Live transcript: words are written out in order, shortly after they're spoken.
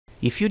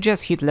If you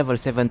just hit level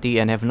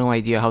 70 and have no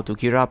idea how to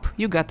gear up,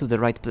 you got to the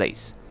right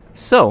place.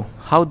 So,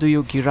 how do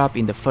you gear up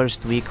in the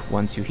first week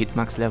once you hit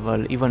max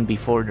level, even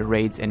before the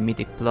raids and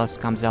Mythic Plus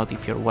comes out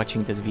if you're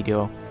watching this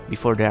video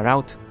before they are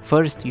out?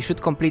 First, you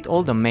should complete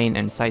all the main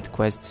and side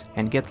quests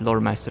and get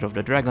Lore Master of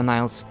the Dragon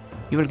Isles.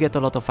 You will get a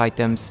lot of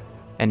items,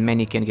 and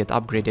many can get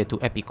upgraded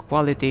to epic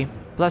quality,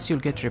 plus you'll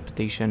get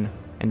reputation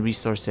and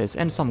resources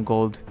and some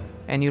gold,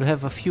 and you'll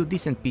have a few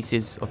decent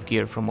pieces of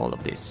gear from all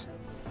of this.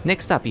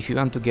 Next up, if you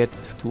want to get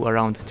to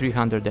around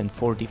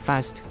 340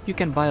 fast, you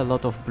can buy a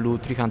lot of blue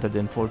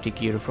 340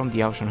 gear from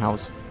the auction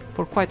house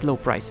for quite low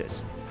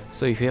prices.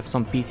 So if you have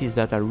some pieces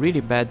that are really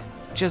bad,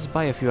 just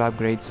buy a few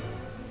upgrades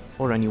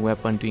or a new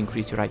weapon to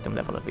increase your item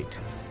level a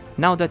bit.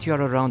 Now that you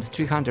are around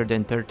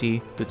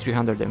 330 to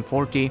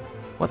 340,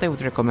 what I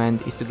would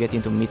recommend is to get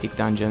into mythic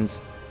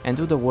dungeons and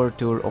do the world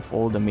tour of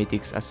all the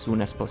mythics as soon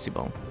as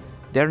possible.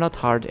 They're not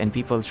hard and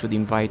people should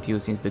invite you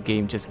since the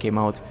game just came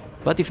out,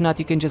 but if not,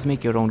 you can just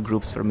make your own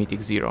groups for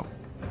Mythic 0.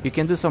 You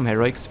can do some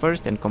heroics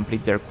first and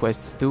complete their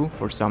quests too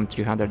for some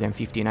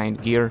 359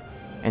 gear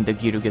and the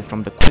gear you get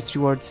from the quest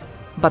rewards,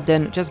 but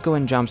then just go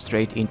and jump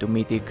straight into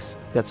mythics.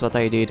 That's what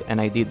I did, and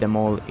I did them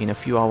all in a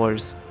few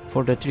hours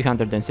for the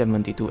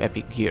 372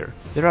 epic gear.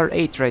 There are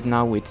 8 right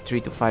now with 3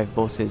 to 5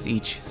 bosses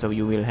each, so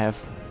you will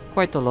have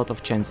quite a lot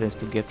of chances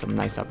to get some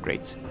nice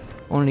upgrades.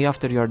 Only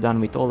after you are done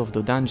with all of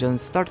the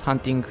dungeons, start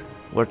hunting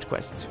world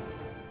quests.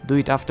 Do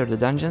it after the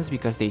dungeons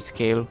because they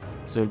scale,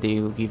 so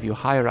they'll give you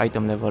higher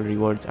item level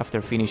rewards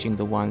after finishing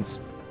the ones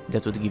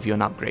that would give you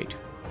an upgrade.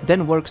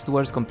 Then works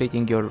towards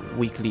completing your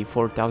weekly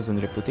 4000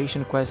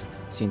 reputation quest,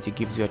 since it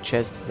gives you a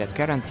chest that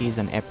guarantees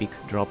an epic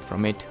drop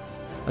from it,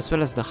 as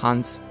well as the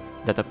hunts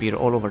that appear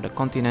all over the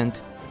continent.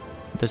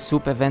 The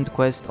soup event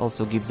quest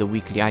also gives a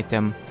weekly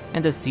item,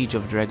 and the Siege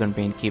of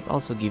Dragonbane Keep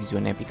also gives you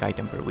an epic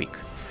item per week.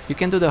 You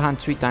can do the hunt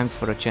 3 times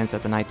for a chance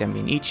at an item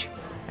in each,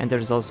 and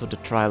there's also the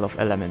Trial of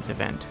Elements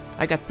event.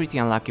 I got pretty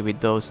unlucky with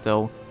those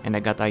though, and I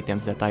got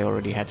items that I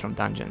already had from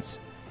dungeons.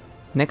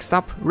 Next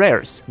up,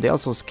 rares. They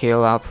also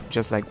scale up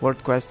just like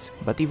world quests,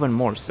 but even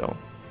more so,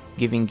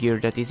 giving gear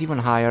that is even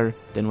higher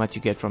than what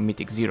you get from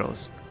Mythic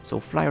Zeros. So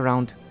fly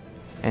around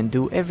and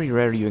do every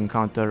rare you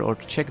encounter, or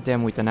check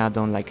them with an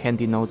add-on like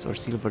Handy Notes or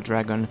Silver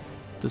Dragon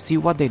to see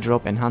what they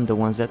drop and hunt the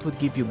ones that would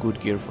give you good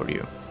gear for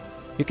you.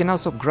 You can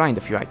also grind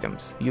a few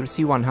items. You'll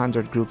see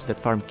 100 groups that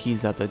farm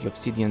keys out of the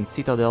Obsidian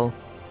Citadel.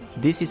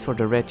 This is for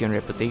the Retian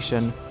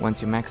reputation.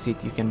 Once you max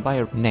it, you can buy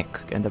a neck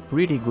and a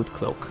pretty good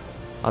cloak.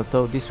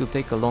 Although this will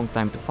take a long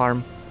time to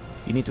farm,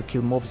 you need to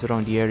kill mobs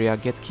around the area,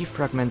 get key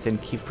fragments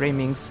and key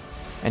framings,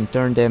 and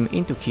turn them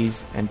into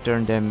keys and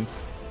turn them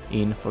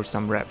in for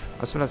some rep,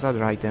 as well as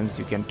other items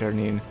you can turn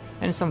in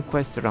and some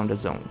quests around the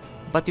zone,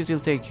 but it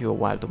will take you a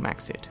while to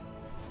max it.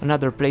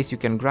 Another place you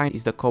can grind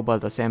is the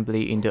Cobalt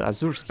Assembly in the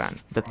Azure Span,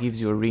 that gives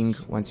you a ring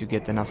once you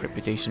get enough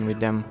reputation with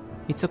them.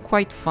 It's a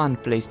quite fun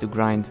place to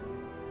grind,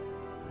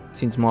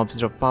 since mobs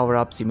drop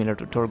power-ups similar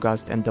to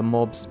Torghast, and the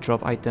mobs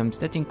drop items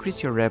that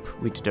increase your rep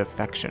with their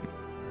faction.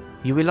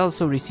 You will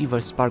also receive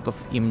a Spark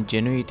of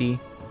Ingenuity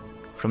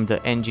from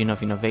the Engine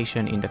of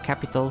Innovation in the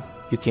capital.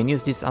 You can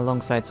use this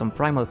alongside some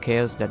Primal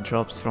Chaos that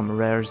drops from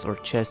rares or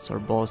chests or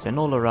boss and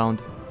all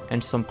around,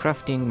 and some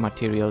crafting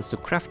materials to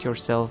craft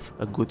yourself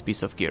a good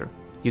piece of gear.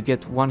 You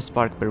get 1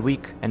 spark per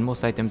week, and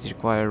most items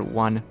require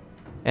 1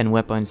 and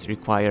weapons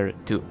require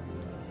 2.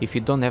 If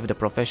you don't have the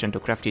profession to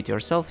craft it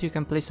yourself, you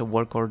can place a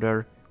work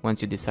order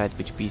once you decide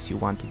which piece you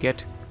want to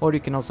get, or you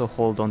can also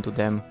hold on to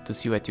them to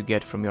see what you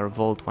get from your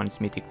vault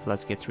once Mythic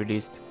Plus gets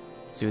released,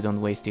 so you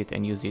don't waste it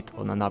and use it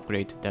on an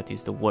upgrade that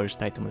is the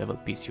worst item level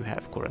piece you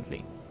have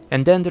currently.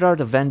 And then there are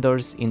the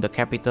vendors in the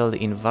capital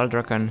in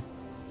Valdrakan.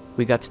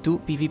 We got 2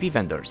 PvP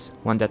vendors,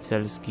 one that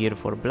sells gear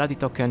for bloody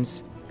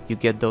tokens. You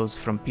get those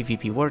from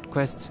PvP world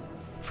quests,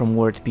 from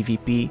world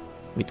PvP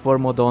with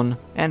Wormodon,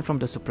 and from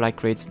the supply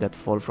crates that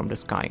fall from the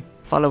sky.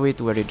 Follow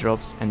it where it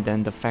drops, and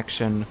then the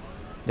faction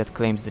that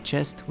claims the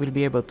chest will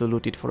be able to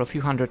loot it for a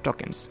few hundred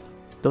tokens.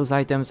 Those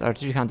items are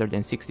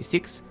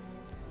 366,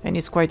 and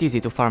it's quite easy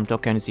to farm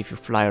tokens if you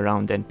fly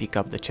around and pick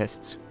up the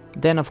chests.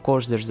 Then of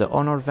course there's the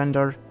Honor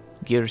vendor.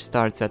 Gear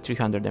starts at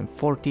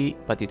 340,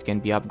 but it can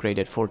be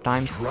upgraded 4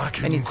 times,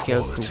 and it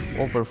scales to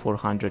over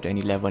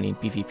 411 in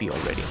PvP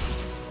already.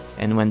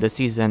 And when the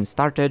season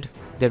started,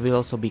 there will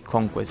also be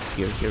Conquest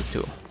gear here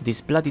too.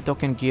 This Bloody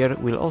Token gear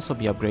will also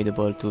be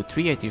upgradable to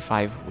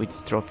 385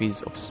 with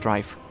Trophies of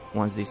Strife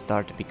once they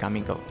start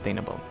becoming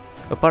obtainable.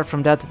 Apart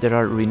from that, there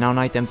are renown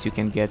items you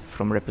can get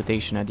from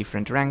reputation at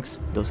different ranks.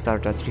 Those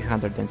start at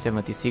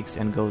 376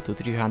 and go to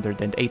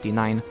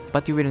 389,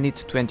 but you will need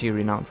 20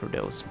 renown for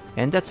those.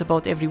 And that's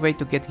about every way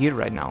to get gear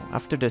right now.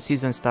 After the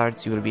season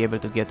starts, you will be able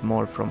to get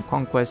more from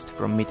Conquest,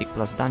 from Mythic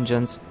Plus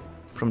dungeons,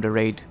 from the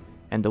raid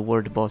and the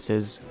world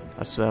bosses,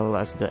 as well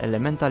as the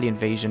Elemental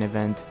Invasion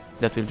event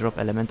that will drop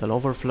Elemental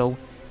Overflow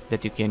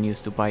that you can use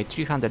to buy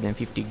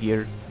 350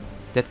 gear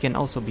that can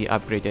also be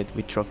upgraded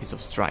with Trophies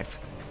of Strife.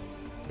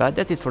 But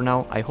that's it for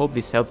now. I hope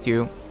this helped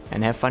you,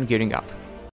 and have fun gearing up.